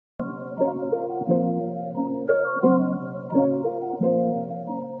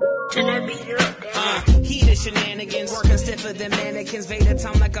Heated shenanigans, working stiffer than mannequins. Vader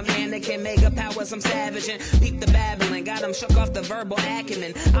time like a mannequin. Mega powers, I'm savage and beat the babbling. Got him shook off the verbal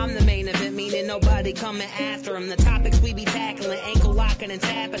acumen. I'm the main event, meaning nobody coming after him. The topics we be tackling, ankle locking and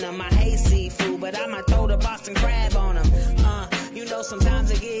tapping them. I hate seafood, but I might throw the Boston crab on him. You know sometimes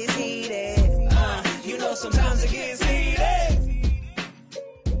it gets heated. You know sometimes it gets heated.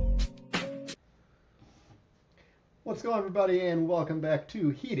 What's going on, everybody, and welcome back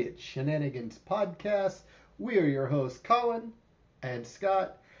to Heated Shenanigans Podcast. We are your hosts, Colin and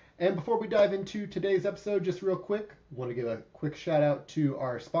Scott. And before we dive into today's episode, just real quick, I want to give a quick shout out to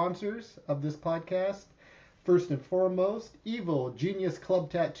our sponsors of this podcast. First and foremost, Evil Genius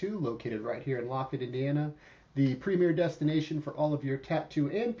Club Tattoo, located right here in Lafayette, Indiana, the premier destination for all of your tattoo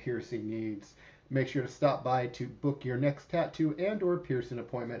and piercing needs. Make sure to stop by to book your next tattoo and or piercing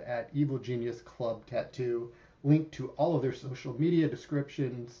appointment at Evil Genius Club Tattoo. Link to all of their social media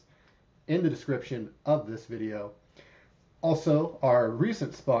descriptions in the description of this video. Also, our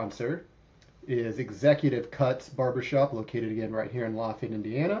recent sponsor is Executive Cuts Barbershop, located again right here in Lafayette,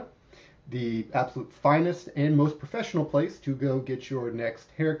 Indiana. The absolute finest and most professional place to go get your next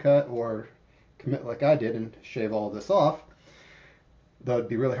haircut or commit like I did and shave all this off. Though it'd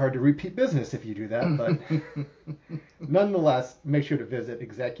be really hard to repeat business if you do that, but nonetheless, make sure to visit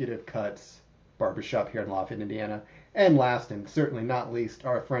Executive Cuts Barbershop here in Lafayette, Indiana. And last and certainly not least,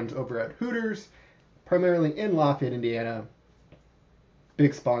 our friends over at Hooters, primarily in Lafayette, Indiana.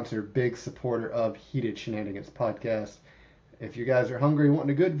 Big sponsor, big supporter of Heated Shenanigans Podcast. If you guys are hungry and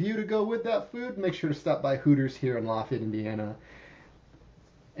wanting a good view to go with that food, make sure to stop by Hooters here in Lafayette, Indiana.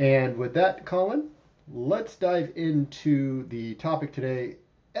 And with that, Colin, let's dive into the topic today.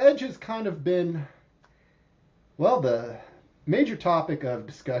 Edge has kind of been, well, the major topic of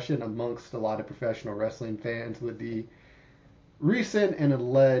discussion amongst a lot of professional wrestling fans with the recent and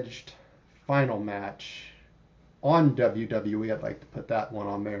alleged final match on WWE. I'd like to put that one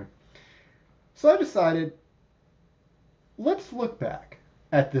on there. So I decided, let's look back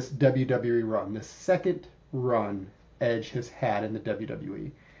at this WWE run, this second run Edge has had in the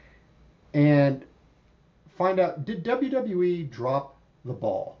WWE, and find out, did WWE drop the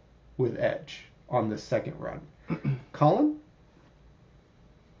ball with Edge on this second run? Colin?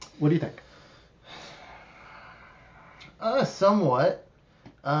 What do you think? Somewhat.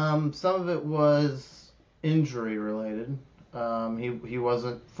 Some of it was injury related. He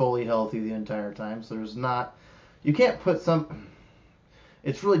wasn't fully healthy the entire time, so there's not. You can't put some.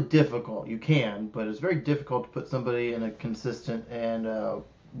 It's really difficult. You can, but it's very difficult to put somebody in a consistent and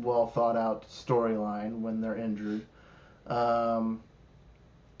well thought out storyline when they're injured.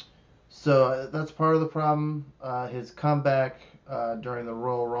 So that's part of the problem. His comeback during the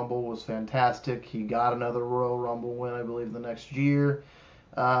Royal Rumble was fantastic. He got another Royal Rumble win, I believe, the next year.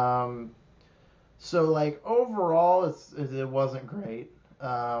 So, like, overall, it wasn't great.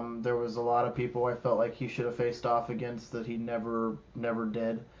 There was a lot of people I felt like he should have faced off against that he never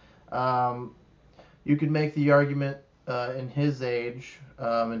did. You could make the argument in his age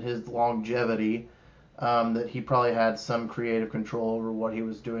and his longevity that he probably had some creative control over what he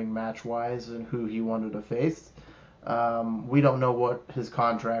was doing match-wise and who he wanted to face. We don't know what his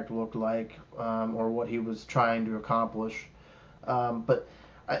contract looked like or what he was trying to accomplish. But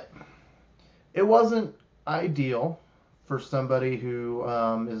it wasn't ideal for somebody who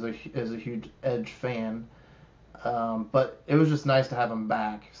is a huge Edge fan. But it was just nice to have him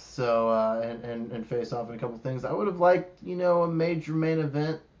back. So and face off in a couple of things. I would have liked, a major main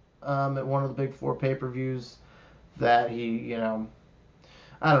event at one of the big four pay-per-views that he, I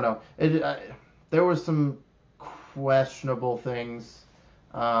don't know. There was some questionable things,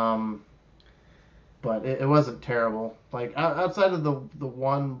 but it wasn't terrible. Like, outside of the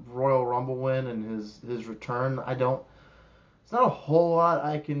one Royal Rumble win and his return, it's not a whole lot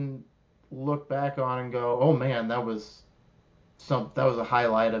I can look back on and go, oh man, that was a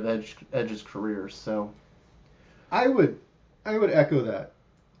highlight of Edge's career. So I would echo that,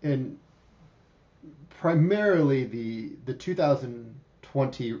 and primarily the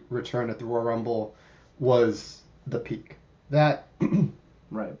 2020 return at the Royal Rumble was the peak. That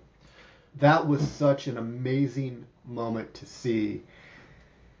right. That was such an amazing moment to see.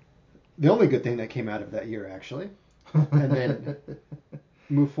 The only good thing that came out of that year, actually. And then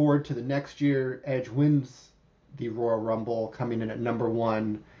move forward to the next year, Edge wins the Royal Rumble, coming in at number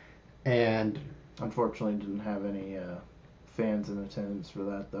 1, and unfortunately didn't have any fans in attendance for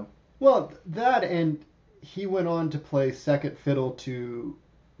that, though. Well, that, and he went on to play second fiddle to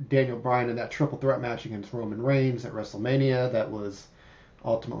Daniel Bryan in that triple threat match against Roman Reigns at WrestleMania. That was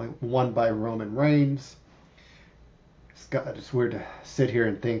ultimately won by Roman Reigns. It's weird to sit here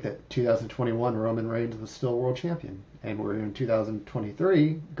and think that 2021 Roman Reigns was still world champion, and we're in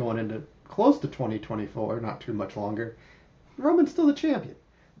 2023 going into close to 2024, not too much longer. Roman's still the champion,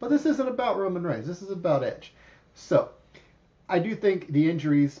 but this isn't about Roman Reigns. This is about Edge. So I do think the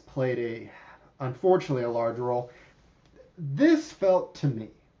injuries played unfortunately a large role. This felt to me,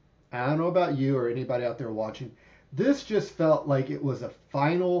 I don't know about you or anybody out there watching, this just felt like it was a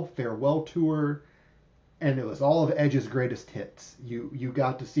final farewell tour. And it was all of Edge's greatest hits. You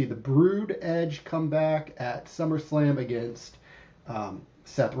got to see the Brood Edge come back at SummerSlam against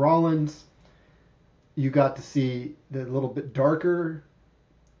Seth Rollins. You got to see the little bit darker,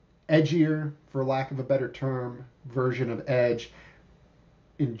 edgier, for lack of a better term, version of Edge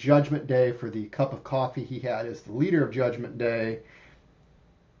in Judgment Day for the cup of coffee he had as the leader of Judgment Day.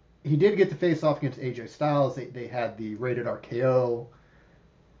 He did get to face off against AJ Styles. They had the Rated RKO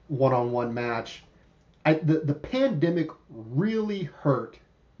one-on-one match. The pandemic really hurt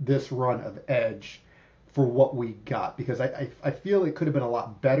this run of Edge for what we got, because I feel it could have been a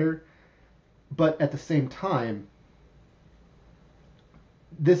lot better, but at the same time,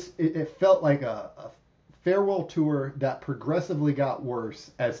 it felt like a farewell tour that progressively got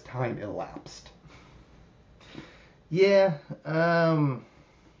worse as time elapsed. Yeah,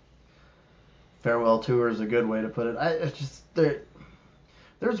 farewell tour is a good way to put it. It's just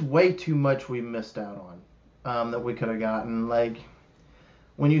there's way too much we missed out on that we could have gotten. Like,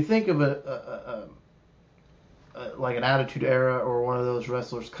 when you think of like an Attitude Era or one of those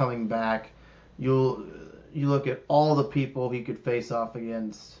wrestlers coming back, you look at all the people he could face off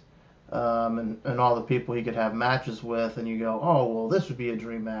against, and all the people he could have matches with, and you go, oh, well, this would be a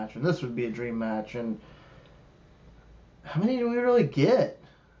dream match, and this would be a dream match, and how many do we really get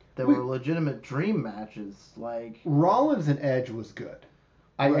that were legitimate dream matches? Like, Rollins and Edge was good.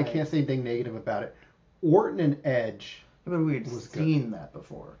 Right. I can't say anything negative about it. Orton and Edge but we'd seen that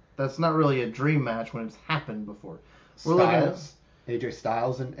before. That's not really a dream match when it's happened before. We're Styles, AJ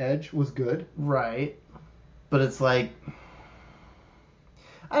Styles and Edge was good. Right. But it's like,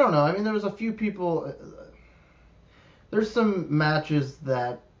 I don't know. I mean, there was a few people. There's some matches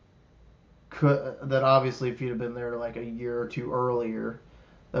that obviously, if you'd have been there like a year or two earlier,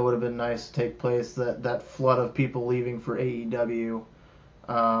 that would have been nice to take place. That flood of people leaving for AEW.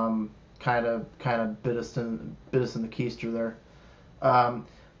 Kind of bit us in the keister there.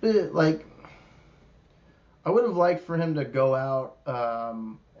 But like, I would have liked for him to go out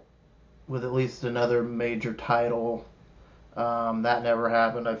with at least another major title. That never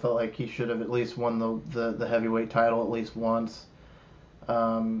happened. I felt like he should have at least won the heavyweight title at least once,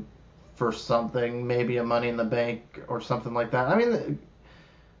 for something, maybe a Money in the Bank or something like that. I mean,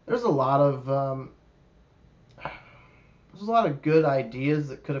 there's a lot of good ideas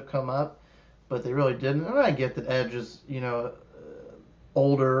that could have come up, but they really didn't. And I get that Edge is,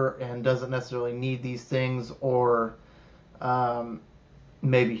 older and doesn't necessarily need these things, or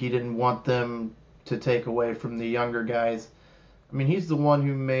maybe he didn't want them to take away from the younger guys. I mean, he's the one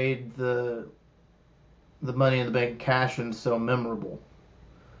who made the Money in the Bank cash-in so memorable,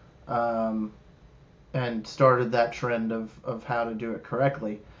 and started that trend of how to do it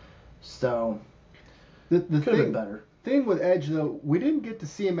correctly. So the could have been better. Thing with Edge, though, we didn't get to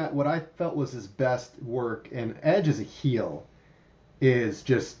see him at what I felt was his best work, and Edge as a heel is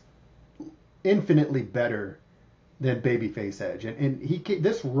just infinitely better than babyface Edge, and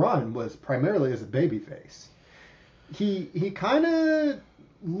this run was primarily as a babyface. He kind of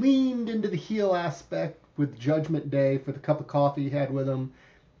leaned into the heel aspect with Judgment Day for the cup of coffee he had with him.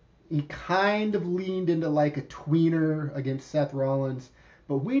 He kind of leaned into like a tweener against Seth Rollins,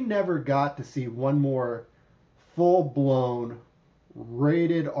 but we never got to see one more full-blown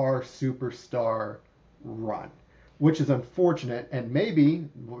rated R superstar run, which is unfortunate, and maybe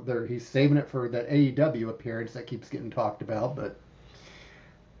he's saving it for that AEW appearance that keeps getting talked about. But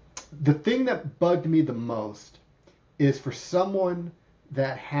the thing that bugged me the most is for someone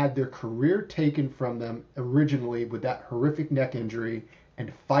that had their career taken from them originally with that horrific neck injury and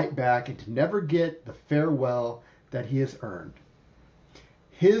to fight back and to never get the farewell that he has earned.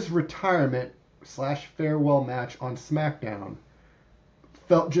 His retirement / farewell match on SmackDown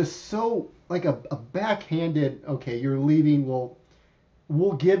felt just so like a backhanded, okay, you're leaving,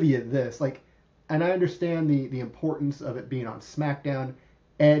 we'll give you this. Like, and I understand the importance of it being on SmackDown.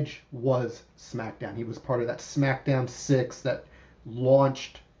 Edge was SmackDown. He was part of that SmackDown 6 that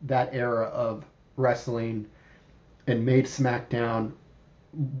launched that era of wrestling and made SmackDown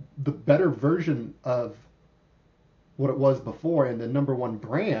the better version of what it was before and the number one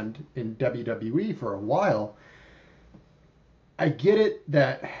brand in WWE for a while. I get it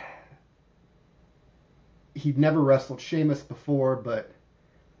that he'd never wrestled Sheamus before, but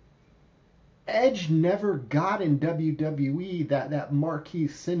Edge never got in WWE that marquee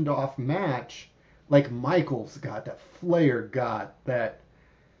send-off match like Michaels got, that Flair got, that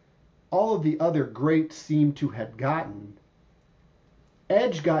all of the other greats seem to have gotten.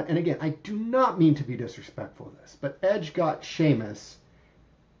 Edge got, and again, I do not mean to be disrespectful of this, but Edge got Sheamus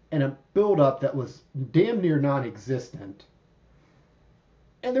in a build-up that was damn near non-existent.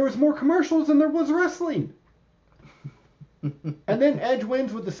 And there was more commercials than there was wrestling. And then Edge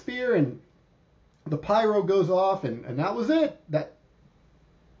wins with the spear, and the pyro goes off, and that was it.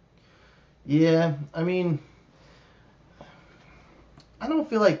 Yeah, I mean, I don't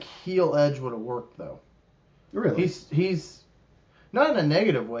feel like heel Edge would have worked, though. Really? He's not in a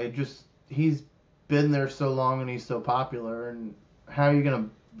negative way, just he's been there so long and he's so popular, and how are you going to...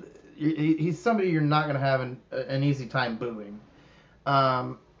 He's somebody you're not going to have an easy time booing.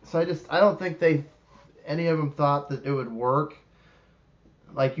 So I don't think any of them thought that it would work.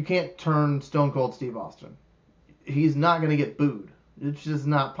 Like, you can't turn Stone Cold Steve Austin. He's not going to get booed. It's just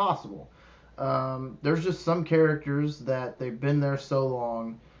not possible. There's just some characters that they've been there so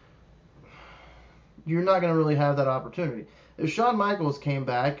long, you're not going to really have that opportunity. If Shawn Michaels came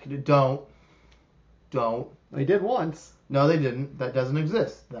back, don't. They did once. No, they didn't. That doesn't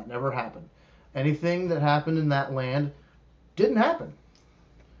exist. That never happened. Anything that happened in that land didn't happen.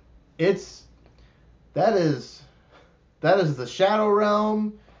 That is the Shadow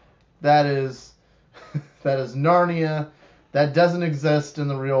Realm. That is Narnia. That doesn't exist in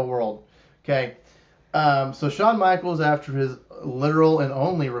the real world. Okay. So Shawn Michaels, after his literal and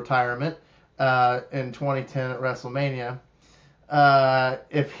only retirement in 2010 at WrestleMania,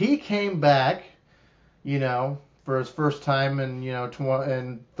 if he came back, for his first time in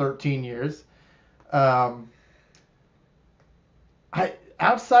in 13 years,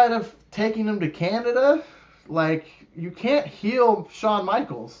 outside of taking him to Canada, like, you can't heal Shawn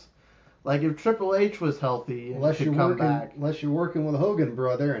Michaels. Like, if Triple H was healthy and could come back. Unless you're working with Hogan,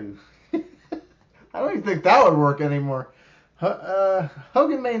 brother, and I don't even think that would work anymore.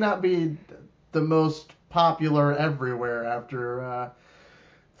 Hogan may not be the most popular everywhere after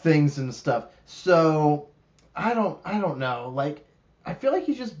things and stuff. So I don't know. Like, I feel like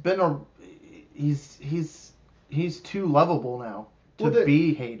he's just been he's too lovable now to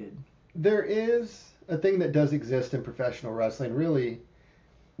be hated. There is a thing that does exist in professional wrestling. Really,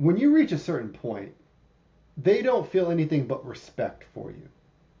 when you reach a certain point, they don't feel anything but respect for you.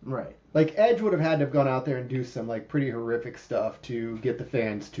 Right. Like, Edge would have had to have gone out there and do some, like, pretty horrific stuff to get the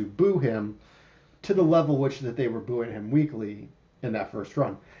fans to boo him to the level which that they were booing him weekly in that first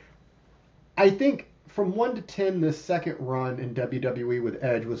run. I think from 1 to 10, this second run in WWE with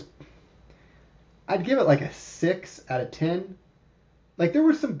Edge was... I'd give it like a 6 out of 10. Like, there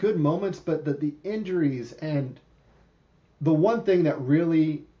were some good moments, but the injuries and the one thing that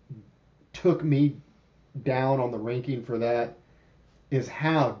really took me down on the ranking for that is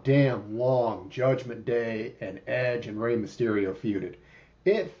how damn long Judgment Day and Edge and Rey Mysterio feuded.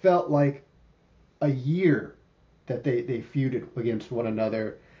 It felt like a year that they feuded against one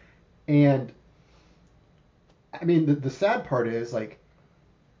another. And, I mean, the sad part is, like,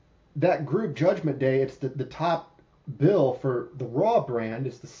 that group Judgment Day, it's the top bill for the Raw brand.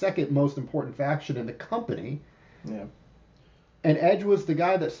 It's the second most important faction in the company. Yeah. And Edge was the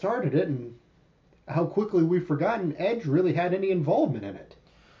guy that started it, and how quickly we've forgotten Edge really had any involvement in it.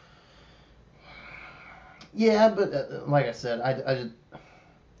 Yeah, but like I said,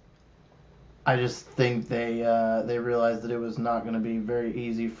 I just think they realized that it was not going to be very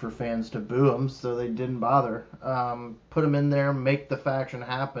easy for fans to boo him, so they didn't bother. Put him in there, make the faction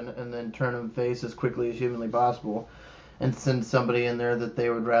happen, and then turn him face as quickly as humanly possible, and send somebody in there that they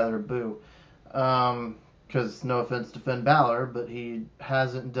would rather boo. Because, no offense to Finn Balor, but he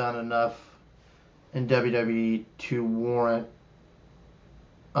hasn't done enough in WWE to warrant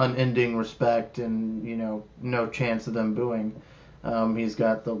unending respect and, no chance of them booing. He's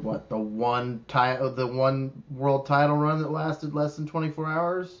got the one world title run that lasted less than 24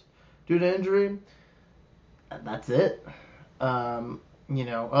 hours due to injury. That's it.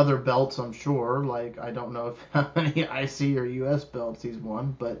 Other belts, I'm sure. Like, I don't know how many IC or US belts he's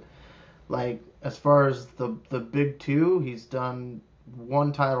won, but like, as far as the big two, he's done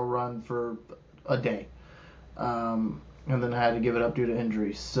one title run for a day, and then had to give it up due to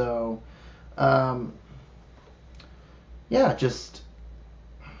injury. So, just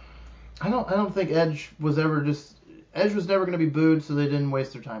I don't think Edge was never going to be booed, so they didn't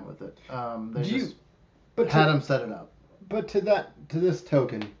waste their time with it. They had him set it up. But to this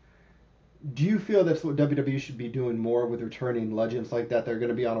token, Do you feel that's what WWE should be doing more with returning legends like that? They're going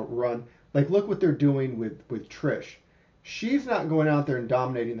to be on a run. Like, look what they're doing with Trish. She's not going out there and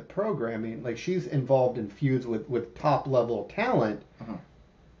dominating the programming. Like, she's involved in feuds with top level talent. Uh-huh.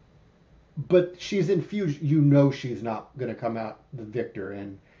 But she's in feuds. You know she's not going to come out the victor.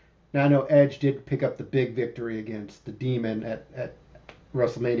 And now I know Edge did pick up the big victory against the Demon at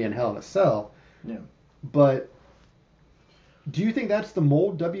WrestleMania and Hell in a Cell. Yeah. But do you think that's the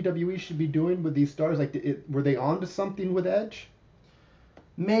mold WWE should be doing with these stars? Like, were they onto something with Edge?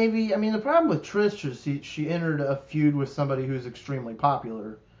 Maybe. I mean, the problem with Trish is she entered a feud with somebody who's extremely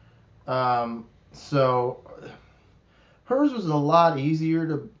popular. So hers was a lot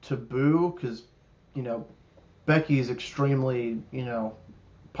easier to boo because, Becky's extremely,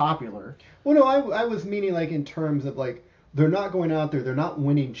 popular. Well, no, I was meaning like in terms of like they're not going out there, they're not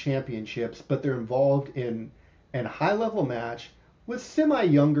winning championships, but they're involved in a high-level match with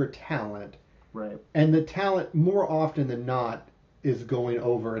semi-younger talent. Right. And the talent, more often than not, is going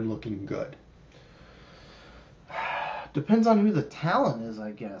over and looking good. Depends on who the talent is,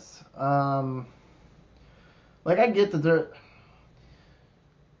 I guess. Like, I get that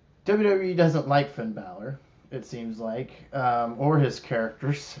WWE doesn't like Finn Balor, it seems like, or his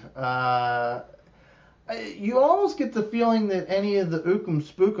characters. You almost get the feeling that any of the Ookum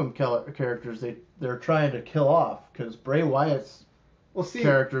Spookum characters they're trying to kill off, because Bray Wyatt's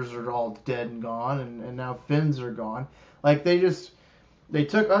characters are all dead and gone, and now Finn's are gone. Like, they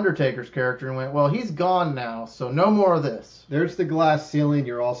took Undertaker's character and went, well, he's gone now, so no more of this. There's the glass ceiling,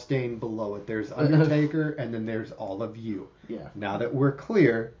 you're all staying below it. There's Undertaker, and then there's all of you. Yeah. Now that we're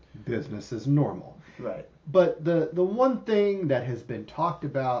clear, business is normal. Right. But the one thing that has been talked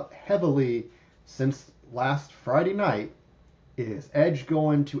about heavily since last Friday night is Edge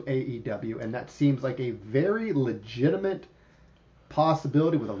going to AEW, and that seems like a very legitimate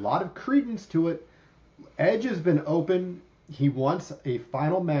possibility with a lot of credence to it. Edge has been open. He wants a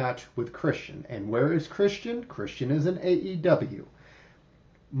final match with Christian. And where is Christian? Christian is in AEW.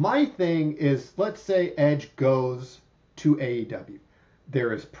 My thing is, let's say Edge goes to AEW.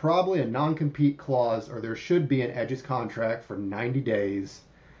 There is probably a non-compete clause, or there should be in Edge's contract for 90 days.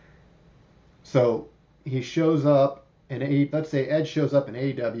 So he shows up, and let's say Edge shows up in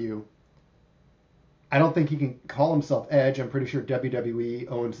AEW. I don't think he can call himself Edge. I'm pretty sure WWE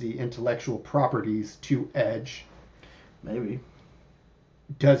owns the intellectual properties to Edge. Maybe.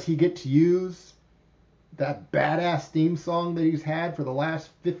 Does he get to use that badass theme song that he's had for the last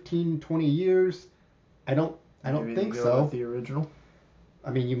 15, 20 years? I don't think so. With the original. I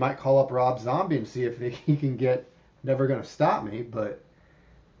mean, you might call up Rob Zombie and see if he can get Never Gonna Stop Me, but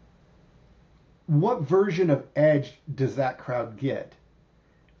what version of Edge does that crowd get?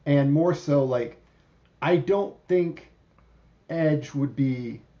 And more so, like, I don't think Edge would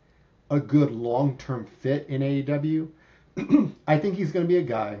be a good long-term fit in AEW. I think he's going to be a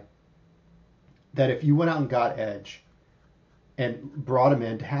guy that if you went out and got Edge and brought him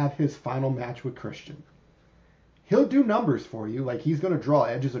in to have his final match with Christian, he'll do numbers for you. Like, he's going to draw.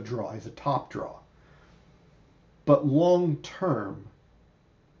 Edge is a draw. He's a top draw. But long-term,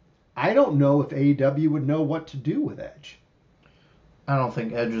 I don't know if AEW would know what to do with Edge. I don't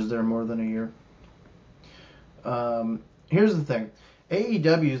think Edge is there more than a year. Here's the thing.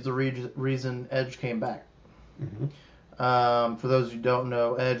 AEW is the reason Edge came back. Mm-hmm. For those who don't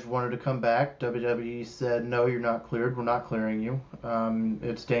know, Edge wanted to come back. WWE said, no, you're not cleared. We're not clearing you.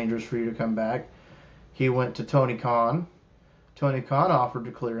 It's dangerous for you to come back. He went to Tony Khan. Tony Khan offered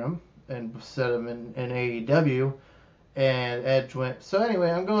to clear him and set him in AEW. And Edge went, so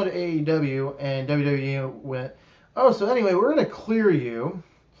anyway, I'm going to AEW. And WWE went, oh, so anyway, we're going to clear you.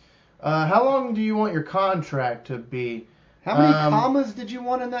 How long do you want your contract to be? How many commas did you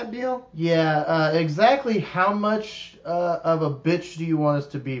want in that deal? Yeah, exactly how much of a bitch do you want us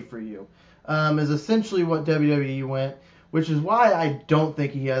to be for you? Is essentially what WWE went, which is why I don't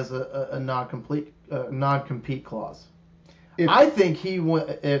think he has a non-compete clause. I think he went.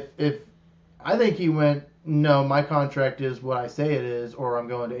 I think he went. No, my contract is what I say it is, or I'm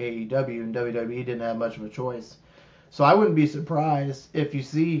going to AEW, and WWE didn't have much of a choice. So I wouldn't be surprised if you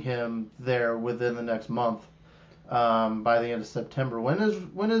see him there within the next month. By the end of September. When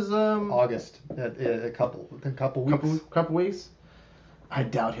is August? A couple weeks. Couple weeks. I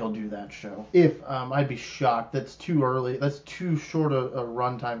doubt he'll do that show. If I'd be shocked. That's too early. That's too short a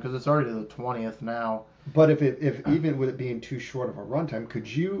run time because it's already the 20th now. But if even with it being too short of a runtime, could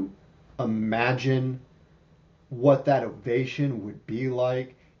you imagine what that ovation would be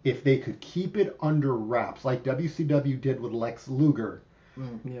like if they could keep it under wraps, like WCW did with Lex Luger,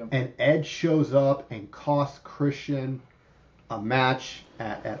 yeah. and Edge shows up and costs Christian a match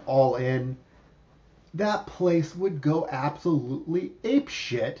at All In, that place would go absolutely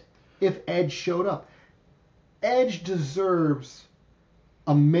apeshit if Edge showed up. Edge deserves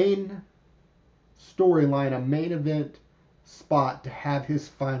a main storyline, a main event spot to have his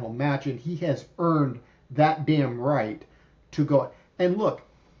final match, and he has earned that damn right to go. And look,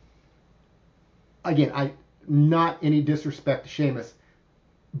 again, not any disrespect to Sheamus,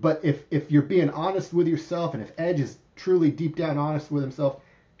 but if you're being honest with yourself, and if Edge is truly deep down honest with himself,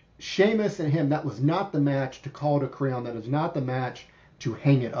 Sheamus and him, that was not the match to call it a career on. That is not the match to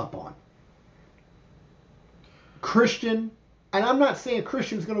hang it up on. Christian, and I'm not saying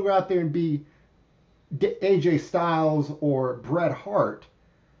Christian's going to go out there and be AJ Styles or Bret Hart,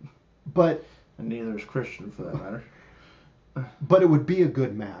 but... And neither is Christian, for that matter. But it would be a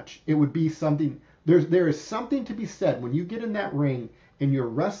good match. It would be something... There is something to be said when you get in that ring and you're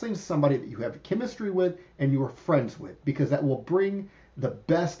wrestling somebody that you have chemistry with and you're friends with, because that will bring the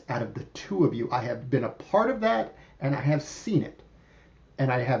best out of the two of you. I have been a part of that, and I have seen it.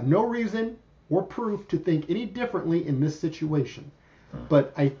 And I have no reason or proof to think any differently in this situation.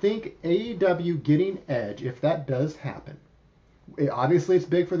 But I think AEW getting Edge, if that does happen, obviously it's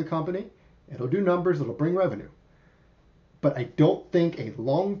big for the company. It'll do numbers. It'll bring revenue. But I don't think a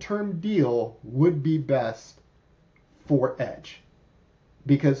long-term deal would be best for Edge.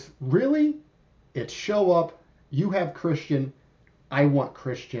 Because really, it's show up, you have Christian, I want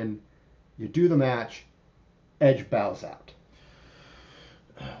Christian, you do the match, Edge bows out.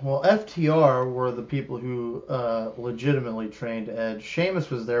 Well, FTR were the people who legitimately trained Edge. Sheamus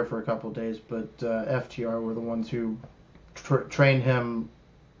was there for a couple of days, but FTR were the ones who trained him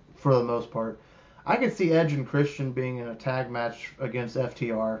for the most part. I could see Edge and Christian being in a tag match against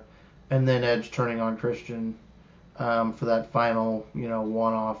FTR, and then Edge turning on Christian for that final,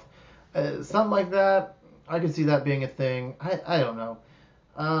 one-off. Something like that. I could see that being a thing. I don't know.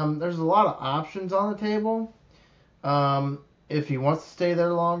 There's a lot of options on the table. If he wants to stay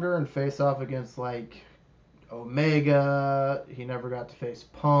there longer and face off against, like, Omega, he never got to face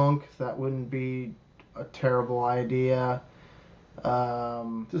Punk. That wouldn't be a terrible idea.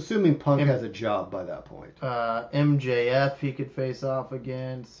 Assuming Punk has a job by that point. MJF he could face off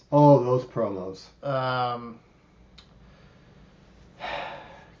against. Oh, those promos.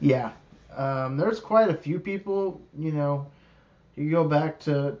 Yeah. There's quite a few people, you go back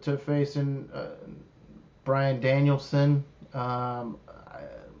to facing Bryan Danielson. Because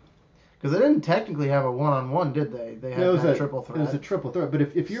they didn't technically have a one-on-one, did they? They had that triple threat. It was a triple threat. But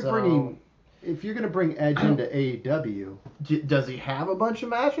if you're going to bring Edge into AEW, does he have a bunch of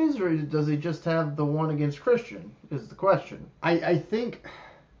matches, or does he just have the one against Christian? Is the question. I think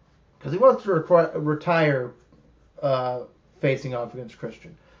because he wants to retire facing off against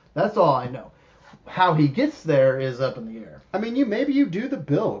Christian. That's all I know. How he gets there is up in the air. I mean, maybe you do the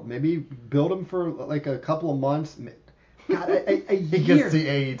build. Maybe you build him for like a couple of months. God, a year. He gets the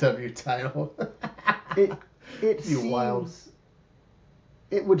AEW title. It seems wild.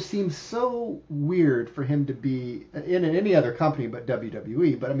 It would seem so weird for him to be in any other company but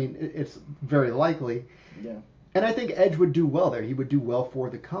WWE. But I mean, it's very likely. Yeah. And I think Edge would do well there. He would do well for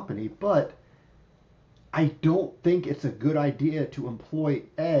the company. But I don't think it's a good idea to employ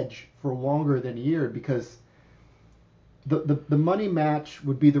Edge for longer than a year, because the money match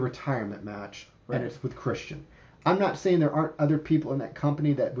would be the retirement match, right, and it's with Christian. I'm not saying there aren't other people in that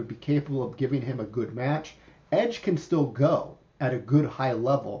company that would be capable of giving him a good match. Edge can still go at a good high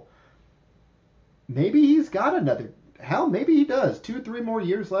level. Maybe he's got maybe he does. 2-3 more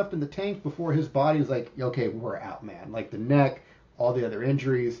years left in the tank before his body's like, okay, we're out, man. Like the neck, all the other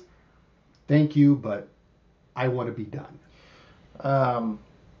injuries. Thank you, but I want to be done.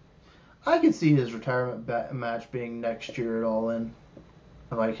 I could see his retirement match being next year at All In.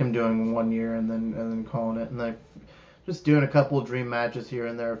 Like him doing 1 year and then calling it, and like just doing a couple of dream matches here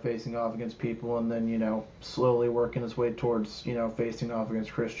and there, facing off against people, and then slowly working his way towards facing off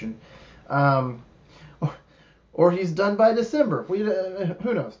against Christian, or he's done by December.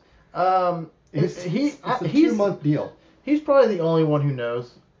 Who knows? It's a 2-month deal. He's probably the only one who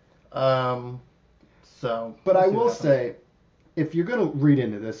knows. But I will say, if you're going to read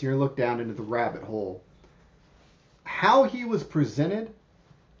into this, you're going to look down into the rabbit hole. How he was presented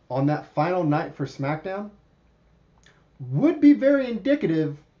on that final night for SmackDown would be very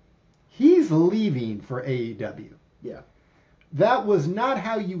indicative. He's leaving for AEW. Yeah. That was not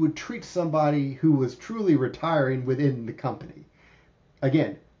how you would treat somebody who was truly retiring within the company.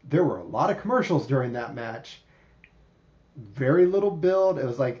 Again, there were a lot of commercials during that match. Very little build. It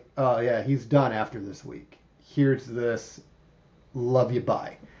was like, oh yeah, he's done after this week. Here's this. Love you,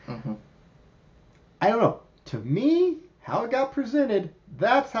 bye. Mm-hmm. I don't know. To me, how it got presented,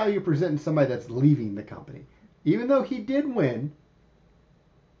 that's how you present somebody that's leaving the company. Even though he did win,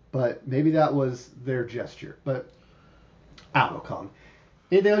 but maybe that was their gesture. But I don't know, Colin.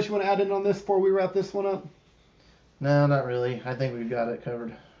 Anything else you want to add in on this before we wrap this one up? No, not really. I think we've got it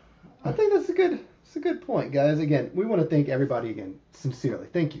covered. I think that's a good point, guys. Again, we want to thank everybody again, sincerely.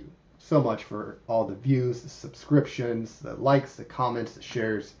 Thank you so much for all the views, the subscriptions, the likes, the comments, the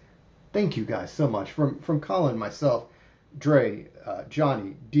shares. Thank you guys so much. From Colin, myself, Dre,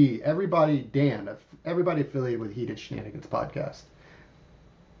 Johnny, D, everybody, Dan, everybody affiliated with Heated Shenanigans Podcast.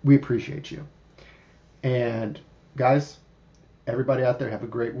 We appreciate you. And guys, everybody out there, have a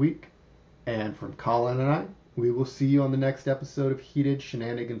great week. And from Colin and I, we will see you on the next episode of Heated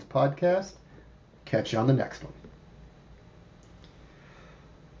Shenanigans Podcast. Catch you on the next one.